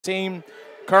team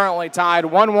currently tied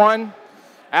 1-1.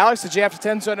 Alex, did you have to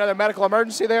tend to another medical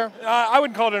emergency there? I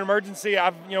wouldn't call it an emergency.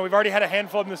 We've already had a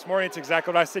handful of them this morning. It's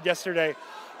exactly what I said yesterday.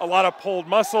 A lot of pulled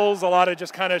muscles, a lot of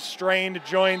just kind of strained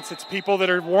joints. It's people that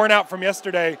are worn out from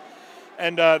yesterday,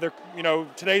 and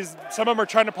today's some of them are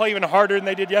trying to play even harder than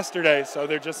they did yesterday. So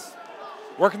they're just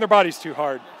working their bodies too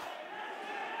hard.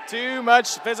 Too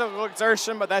much physical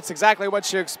exertion, but that's exactly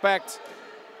what you expect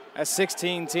as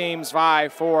 16 teams vie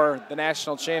for the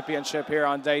national championship here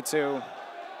on day 2.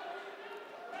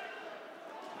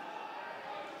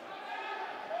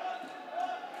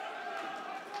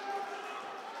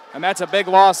 And that's a big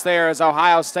loss there as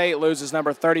Ohio State loses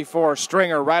number 34,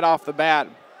 Stringer, right off the bat.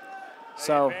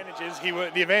 So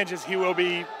the advantage is he will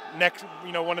be next,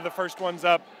 one of the first ones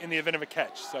up in the event of a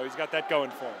catch. So he's got that going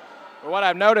for him. Well, what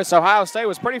I've noticed, Ohio State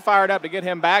was pretty fired up to get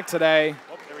him back today,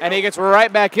 and he gets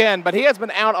right back in. But he has been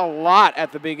out a lot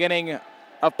at the beginning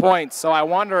of points, so I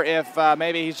wonder if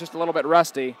maybe he's just a little bit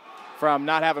rusty from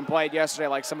not having played yesterday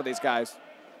like some of these guys.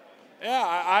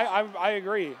 Yeah, I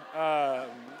agree. A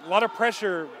lot of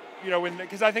pressure,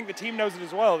 because I think the team knows it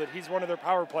as well that he's one of their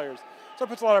power players. So it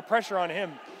puts a lot of pressure on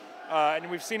him. And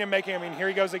we've seen him making, here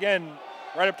he goes again,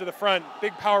 right up to the front.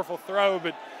 Big, powerful throw,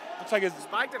 but looks like he's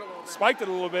spiked it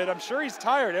a little bit. I'm sure he's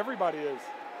tired. Everybody is.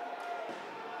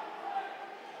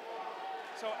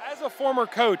 So as a former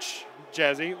coach,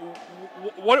 Jazzy,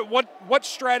 what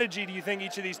strategy do you think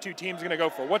each of these two teams are going to go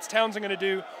for? What's Towson going to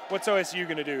do? What's OSU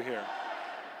going to do here?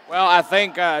 Well, I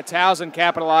think Towson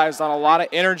capitalized on a lot of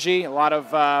energy, a lot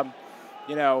of,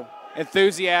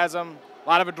 enthusiasm, a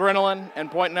lot of adrenaline in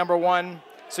point number 1.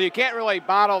 So you can't really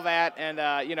bottle that and,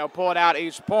 pull it out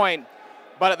each point.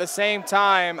 But at the same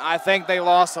time, I think they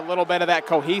lost a little bit of that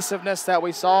cohesiveness that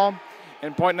we saw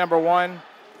in point number 1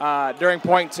 during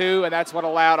point 2, and that's what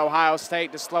allowed Ohio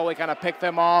State to slowly kind of pick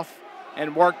them off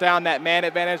and work down that man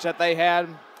advantage that they had.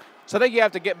 So I think you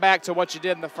have to get back to what you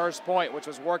did in the first point, which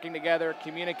was working together,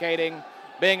 communicating,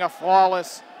 being a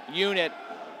flawless unit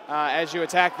as you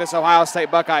attack this Ohio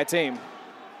State Buckeye team.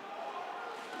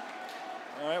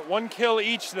 All right, 1 kill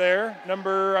each there.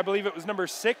 I believe it was number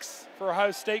 6 for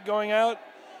Ohio State going out,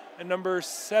 and number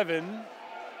 7,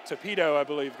 Torpedo, I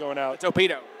believe, going out. The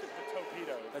Torpedo.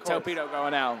 The Torpedo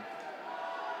going out.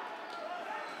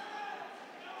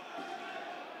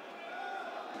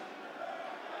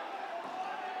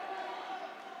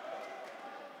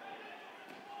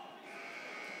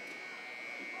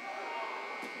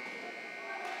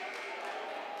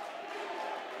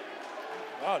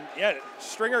 Wow, yeah,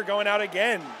 Stringer going out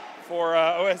again for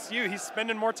OSU. He's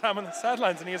spending more time on the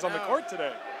sidelines than he is on the court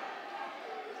today.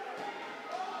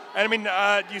 And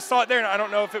you saw it there, and I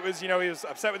don't know if it was, he was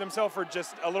upset with himself or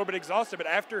just a little bit exhausted, but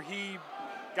after he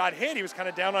got hit, he was kind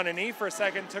of down on a knee for a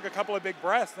second, took a couple of big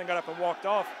breaths, then got up and walked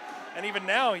off. And even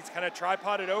now, he's kind of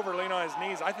tripoded over, leaning on his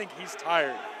knees. I think he's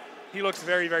tired. He looks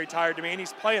very, very tired to me, and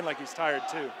he's playing like he's tired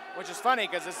too. Which is funny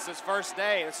because this is his first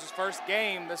day. This is his first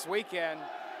game this weekend.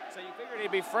 So you figured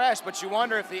he'd be fresh, but you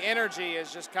wonder if the energy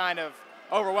is just kind of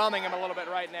overwhelming him a little bit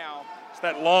right now. It's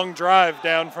that long drive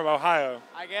down from Ohio.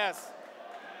 I guess.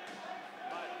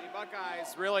 But the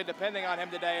Buckeyes really depending on him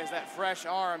today is that fresh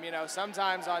arm.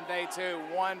 Sometimes on day 2,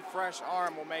 one fresh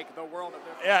arm will make the world of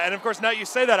difference. Yeah, and of course, now you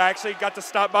say that, I actually got to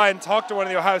stop by and talk to one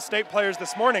of the Ohio State players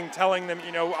this morning, telling them,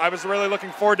 I was really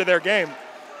looking forward to their game.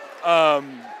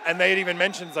 And they had even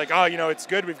mentioned, it's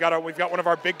good. We've got one of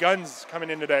our big guns coming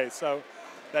in today. So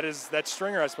that's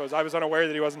Stringer, I suppose. I was unaware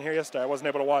that he wasn't here yesterday. I wasn't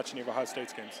able to watch any of Ohio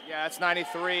State's games. Yeah, it's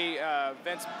 93,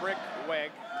 Vince Brickwig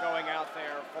going out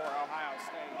there for Ohio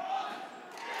State.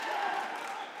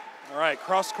 All right,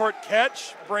 cross-court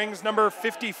catch brings number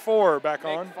 54 back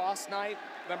on. Foss Knight,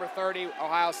 number 30,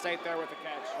 Ohio State there with the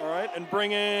catch. All right, and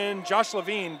bring in Josh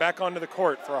Levine back onto the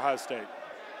court for Ohio State.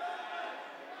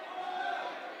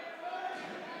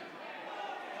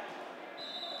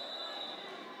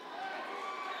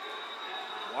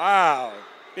 Wow.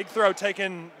 Big throw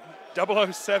taking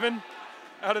 007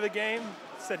 out of the game.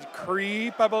 It said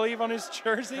creep, I believe, on his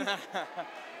jersey.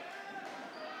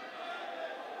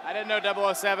 I didn't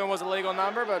know 007 was a legal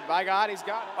number, but by God, he's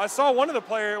got it. I saw one of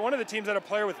the teams had a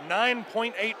player with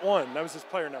 9.81. That was his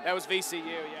player number. That was VCU, yeah.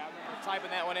 I remember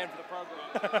typing that one in for the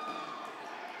program.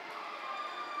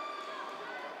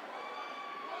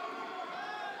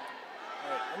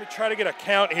 Let me try to get a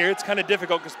count here. It's kind of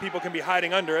difficult because people can be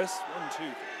hiding under us. 1,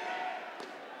 2.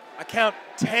 I count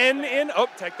 10 in. Oh,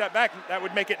 take that back. That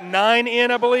would make it 9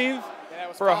 in, I believe,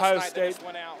 for Ohio State. That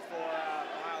went out for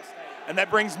Ohio State. And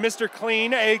that brings Mr.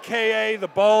 Clean, a.k.a. the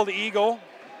Bald Eagle,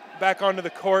 back onto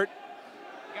the court.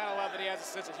 You got to love that he has a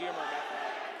sense of humor.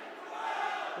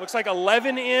 Looks like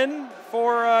 11 in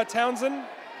for Towson.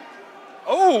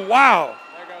 Oh, wow.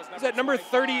 There goes Is that number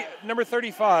 30, number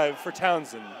 35 for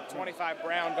Towson? 25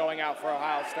 Brown going out for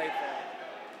Ohio State there.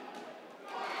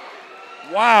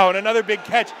 Wow, and another big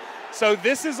catch. So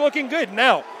this is looking good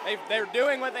now. They're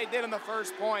doing what they did in the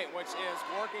first point, which is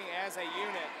working as a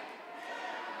unit.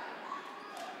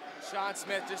 Sean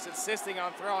Smith just insisting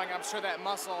on throwing. I'm sure that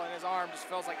muscle in his arm just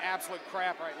feels like absolute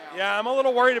crap right now. Yeah, I'm a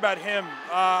little worried about him.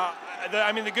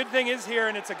 I mean, the good thing is here,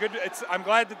 and I'm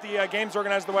glad that the game's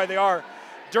organized the way they are.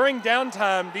 During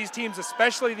downtime, these teams,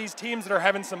 especially these teams that are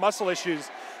having some muscle issues,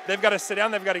 they've got to sit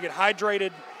down, they've got to get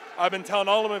hydrated. I've been telling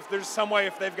all of them if there's some way,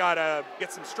 if they've got to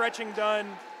get some stretching done.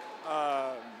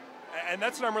 And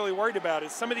that's what I'm really worried about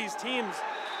is some of these teams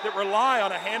that rely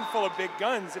on a handful of big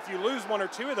guns. If you lose one or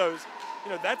two of those,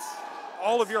 that's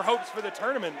all of your hopes for the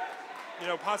tournament,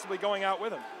 possibly going out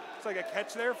with them. It's like a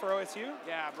catch there for OSU.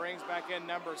 Yeah, brings back in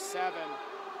number 7.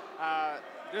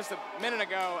 Just a minute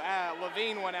ago,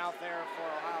 Levine went out there for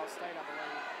Ohio State, I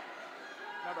believe.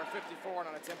 Number 54 on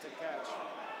an attempted catch.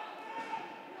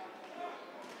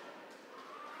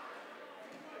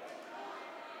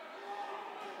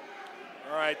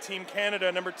 All right, Team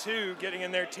Canada, number 2, getting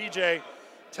in there. TJ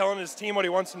telling his team what he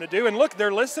wants them to do. And look,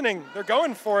 they're listening. They're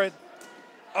going for it.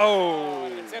 Oh.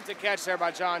 An attempted catch there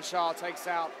by John Shaw takes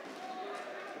out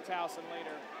the Towson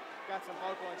leader. Got some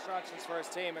vocal instructions for his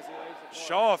team as he leaves the court.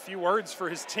 Shaw, a few words for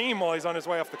his team while he's on his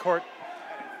way off the court.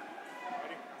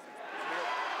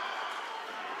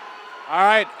 All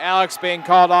right, Alex being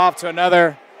called off to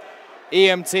another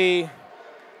EMT.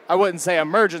 I wouldn't say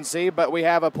emergency, but we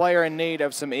have a player in need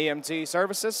of some EMT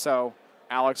services, so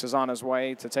Alex is on his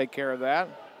way to take care of that.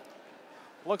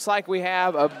 Looks like we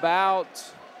have about,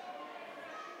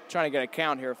 trying to get a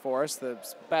count here for us, the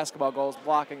basketball goals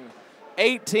blocking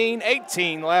 18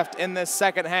 left in this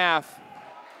second half.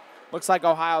 Looks like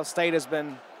Ohio State has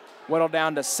been whittled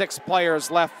down to 6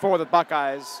 players left for the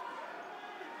Buckeyes.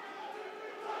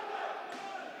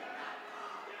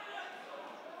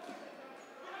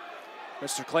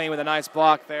 Mr. Clean with a nice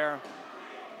block there.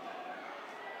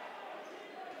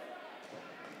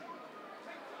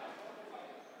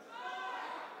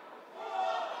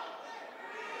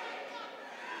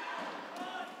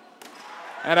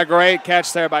 And a great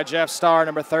catch there by Jeff Starr,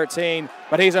 number 13.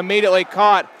 But he's immediately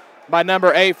caught by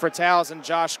number 8 for Towson,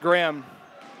 Josh Grimm.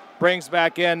 Brings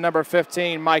back in number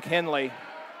 15, Mike Henley.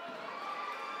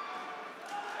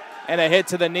 And a hit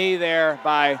to the knee there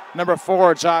by number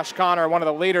 4, Josh Connor, one of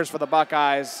the leaders for the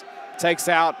Buckeyes. Takes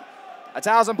out a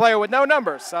Towson player with no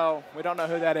numbers, so we don't know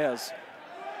who that is.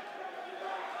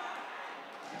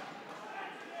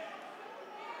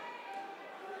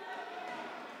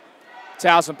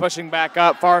 Towson pushing back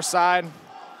up, far side.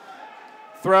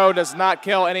 Throw does not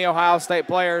kill any Ohio State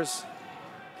players.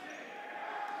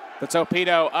 The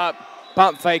torpedo up,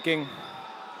 pump faking.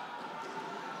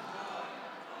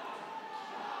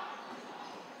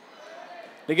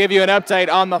 To give you an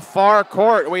update on the far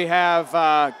court, we have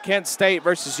Kent State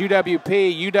versus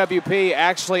UWP. UWP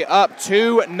actually up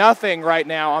 2-0 right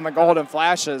now on the Golden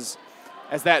Flashes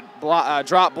as that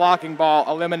drop blocking ball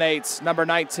eliminates number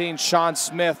 19, Sean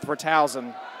Smith for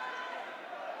Towson.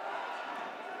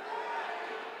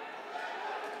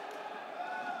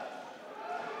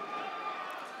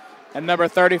 And number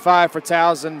 35 for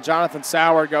Towson, Jonathan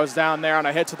Sauer, goes down there on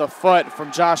a hit to the foot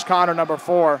from Josh Connor, number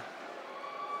 4.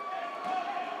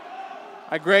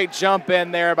 A great jump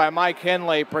in there by Mike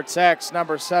Henley, protects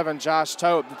number 7, Josh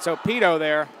Tope. The torpedo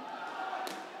there.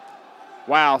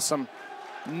 Wow, some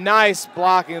nice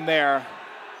blocking there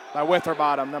by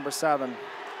Witherbottom, number 7.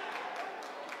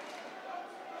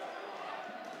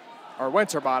 Or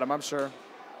Winterbottom, I'm sure.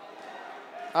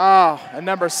 Oh, and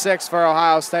number 6 for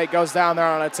Ohio State goes down there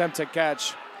on an attempted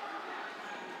catch.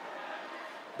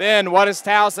 Ben, what does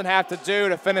Towson have to do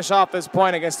to finish off this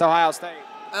point against Ohio State?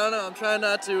 I don't know. I'm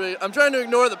trying to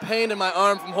ignore the pain in my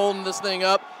arm from holding this thing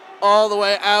up all the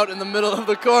way out in the middle of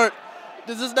the court.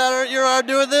 Does this not hurt your arm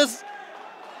doing this?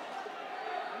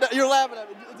 No, you're laughing at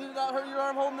me. Did it not hurt your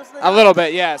arm holding this thing? A little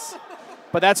bit, yes.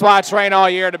 But that's why I train all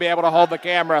year, to be able to hold the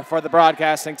camera for the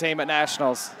broadcasting team at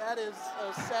Nationals. That is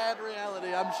a sad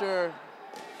reality, I'm sure.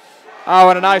 Oh,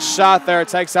 and a nice shot there. It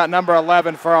takes out number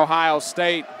 11 for Ohio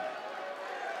State.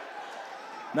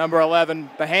 Number 11,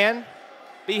 Behan.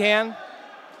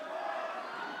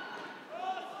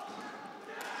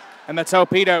 And the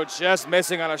torpedo just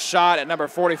missing on a shot at number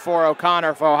 44,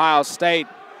 O'Connor for Ohio State.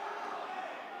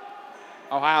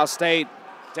 Ohio State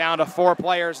down to 4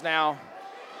 players now.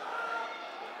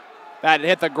 That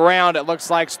hit the ground, it looks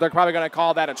like, so they're probably going to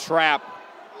call that a trap,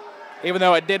 even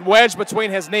though it did wedge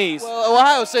between his knees. Well,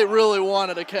 Ohio State really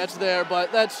wanted a catch there,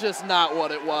 but that's just not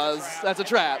what it was. That's a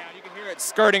trap. You can hear hear it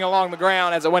skirting along the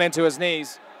ground as it went into his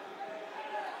knees.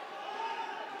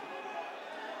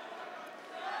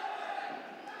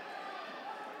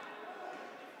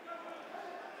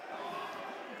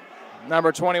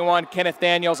 Number 21, Kenneth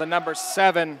Daniels, and number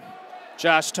 7,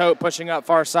 Josh Tote pushing up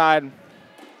far side.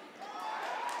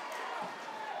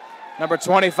 Number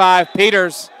 25,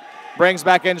 Peters, brings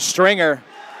back in Stringer.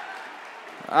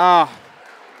 And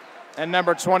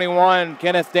number 21,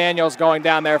 Kenneth Daniels, going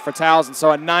down there for Towson.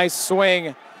 So a nice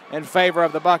swing in favor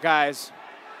of the Buckeyes.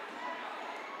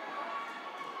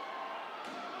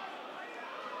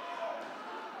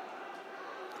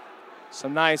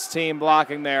 Some nice team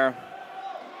blocking there.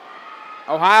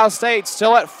 Ohio State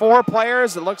still at 4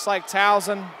 players. It looks like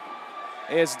Towson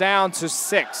is down to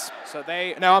 6. So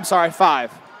no, I'm sorry,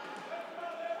 5.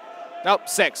 Nope,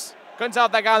 6. Couldn't tell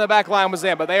if that guy on the back line was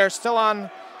in, but they are still on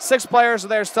 6 players, so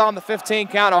they're still on the 15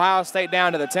 count. Ohio State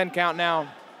down to the 10 count now.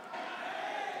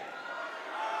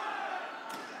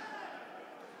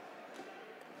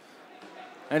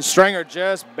 And Stringer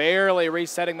just barely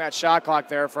resetting that shot clock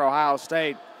there for Ohio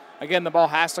State. Again, the ball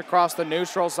has to cross the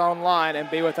neutral zone line and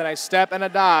be within a step and a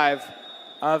dive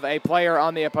of a player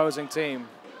on the opposing team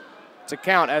to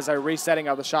count as a resetting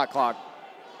of the shot clock.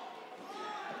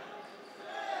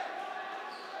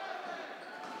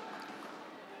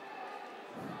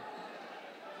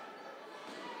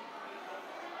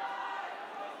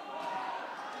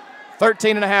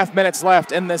 .5 minutes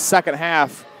left in this second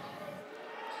half.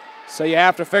 So you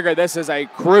have to figure this is a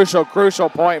crucial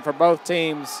point for both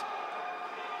teams.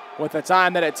 With the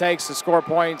time that it takes to score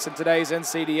points in today's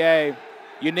NCDA,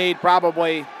 you need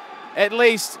probably at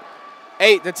least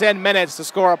 8 to 10 minutes to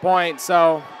score a point.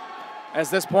 So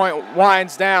as this point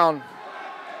winds down,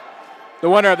 the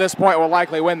winner of this point will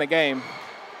likely win the game.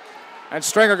 And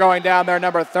Stringer going down there,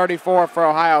 number 34 for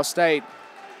Ohio State.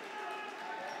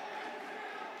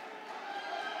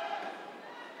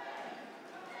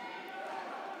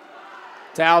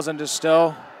 Towson is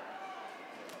still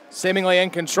seemingly in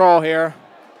control here,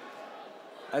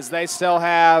 as they still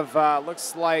have,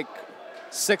 looks like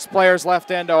 6 players left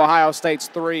into Ohio State's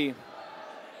 3.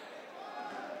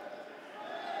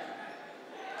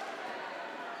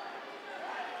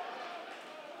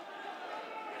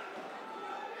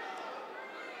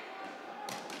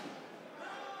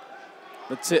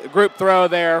 The group throw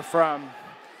there from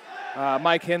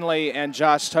Mike Henley and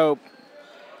Josh Tope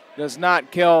does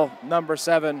not kill number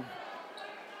 7,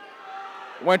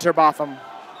 Winterbotham.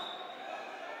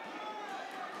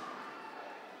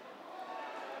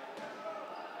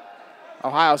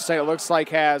 Ohio State, it looks like,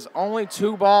 has only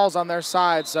 2 balls on their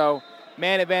side, so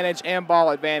man advantage and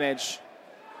ball advantage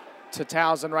to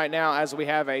Towson right now as we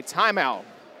have a timeout.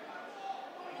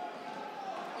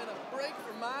 And a break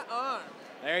for my arm.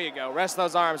 There you go. Rest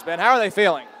those arms, Ben. How are they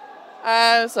feeling?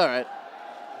 It's all right.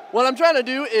 What I'm trying to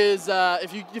do is,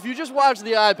 if you just watch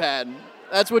the iPad,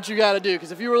 that's what you got to do.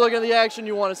 Because if you were looking at the action,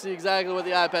 you want to see exactly what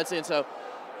the iPad's seeing. So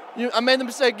I made the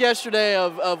mistake yesterday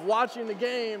of watching the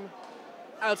game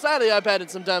outside of the iPad, and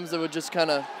sometimes it would just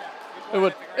kind of, it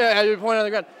would point on the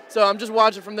ground. So I'm just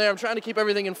watching from there. I'm trying to keep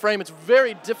everything in frame. It's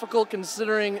very difficult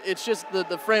considering it's just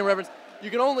the frame reference.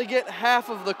 You can only get half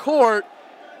of the court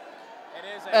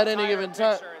at any given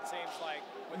time. It seems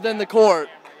like, than the court.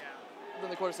 Than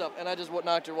the court itself. And I just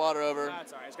knocked your water over.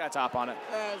 That's all right. It's got a top on it.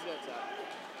 It's got a top.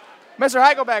 Mr.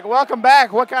 Heichelbeck, welcome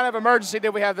back. What kind of emergency did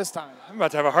we have this time? I'm about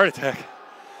to have a heart attack.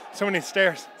 So many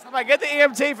stairs. Somebody get the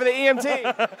EMT for the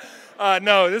EMT.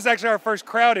 No, this is actually our first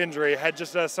crowd injury. Had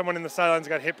just someone in the sidelines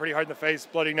got hit pretty hard in the face,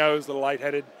 bloody nose, a little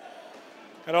lightheaded.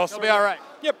 And also, He'll be all right.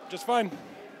 Yep, just fine.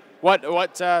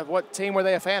 What team were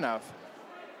they a fan of?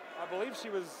 I believe she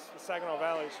was Saginaw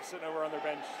Valley. She's sitting over on their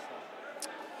bench.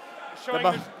 So.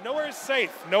 Showing nowhere is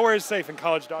safe. Nowhere is safe in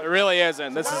college dodgeball. It really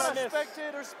isn't. This is a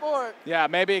spectator sport. Yeah,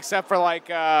 maybe except for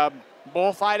like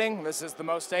bullfighting. This is the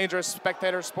most dangerous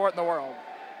spectator sport in the world.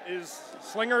 Is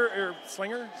Slinger?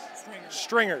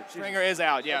 Stringer is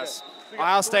out, yes. Okay.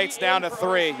 Ohio State's down to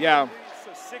 3, yeah.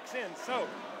 So 6 in. So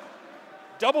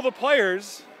double the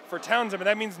players for Townsend, but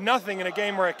that means nothing in a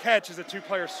game where a catch is a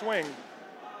 2-player swing.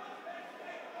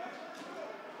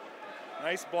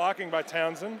 Nice blocking by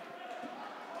Townsend.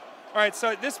 All right, so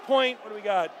at this point, what do we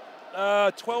got?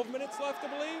 12 minutes left, I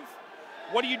believe.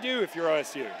 What do you do if you're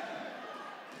OSU?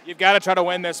 You've got to try to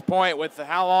win this point with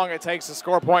how long it takes to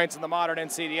score points in the modern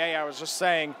NCDA. I was just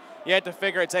saying, you have to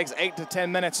figure it takes 8 to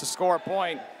 10 minutes to score a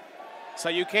point. So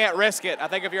you can't risk it. I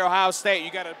think if you're Ohio State,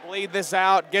 you got to bleed this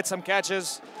out, get some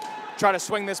catches, try to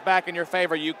swing this back in your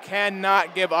favor. You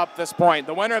cannot give up this point.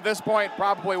 The winner of this point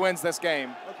probably wins this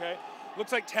game. Okay.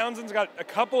 Looks like Townsend's got a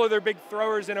couple of their big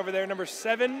throwers in over there. Number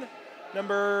 7,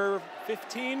 number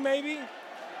 15 maybe.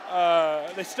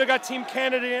 They still got Team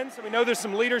Canada in, so we know there's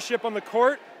some leadership on the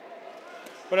court.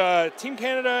 But Team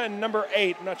Canada and number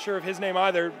 8, I'm not sure of his name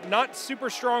either, not super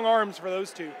strong arms for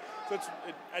those two. So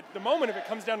at the moment, if it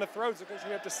comes down to throws, it goes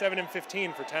up to 7 and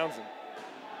 15 for Towson.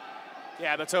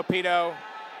 Yeah, the Torpedo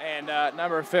and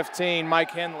number 15,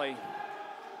 Mike Henley.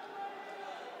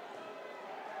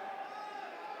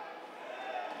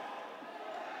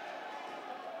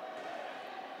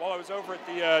 While I was over at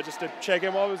the, just to check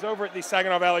in, while I was over at the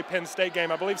Saginaw Valley Penn State game,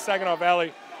 I believe Saginaw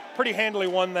Valley pretty handily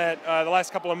won that the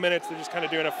last couple of minutes. They're just kind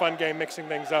of doing a fun game, mixing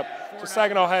things up. So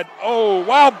Saginaw had, oh,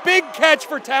 wow, big catch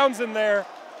for Townsend there.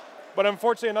 But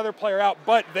unfortunately, another player out.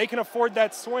 But they can afford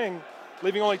that swing,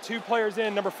 leaving only 2 players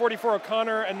in, number 44,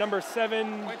 O'Connor, and number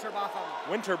 7,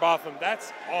 Winterbotham.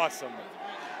 That's awesome.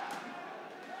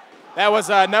 That was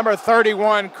number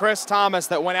 31, Chris Thomas,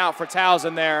 that went out for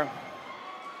Towson there.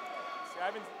 See, I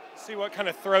haven't see what kind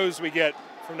of throws we get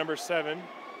from number 7.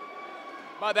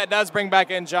 But that does bring back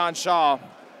in John Shaw.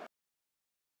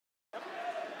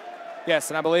 Yes,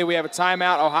 and I believe we have a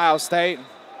timeout, Ohio State.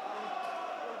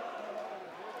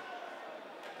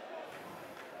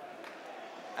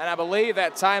 And I believe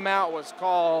that timeout was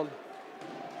called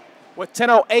with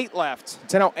 10:08 left.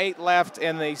 10:08 left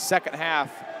in the second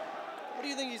half. What do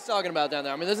you think he's talking about down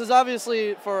there? I mean, this is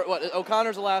obviously for, what,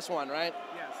 O'Connor's the last one, right?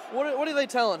 Yes. What are they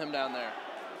telling him down there?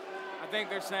 I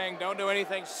think they're saying don't do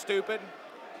anything stupid.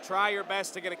 Try your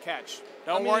best to get a catch.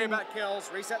 Don't worry about kills.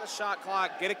 Reset the shot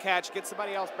clock. Get a catch. Get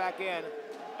somebody else back in.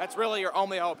 That's really your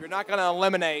only hope. You're not going to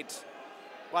eliminate,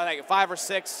 well, I think 5 or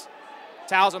 6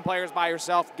 Towson players by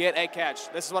yourself. Get a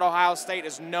catch. This is what Ohio State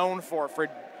is known for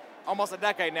almost a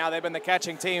decade now. They've been the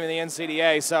catching team in the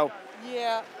NCDA. So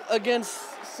yeah, against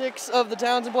 6 of the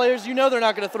Townsend players, you know they're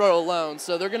not going to throw alone.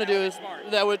 So they're going to do is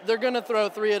they're going to throw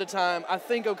 3 at a time. I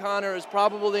think O'Connor is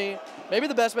probably maybe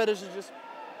the best bet is to just.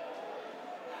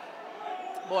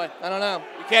 Boy, I don't know.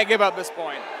 You can't give up this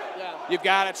point. Yeah. You've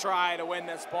got to try to win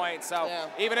this point. So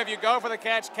even if you go for the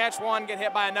catch one, get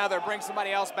hit by another, bring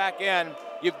somebody else back in,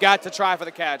 you've got to try for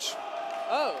the catch.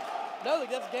 Oh, no,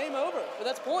 that's game over. But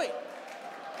that's point.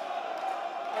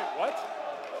 Wait, what?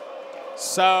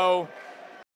 So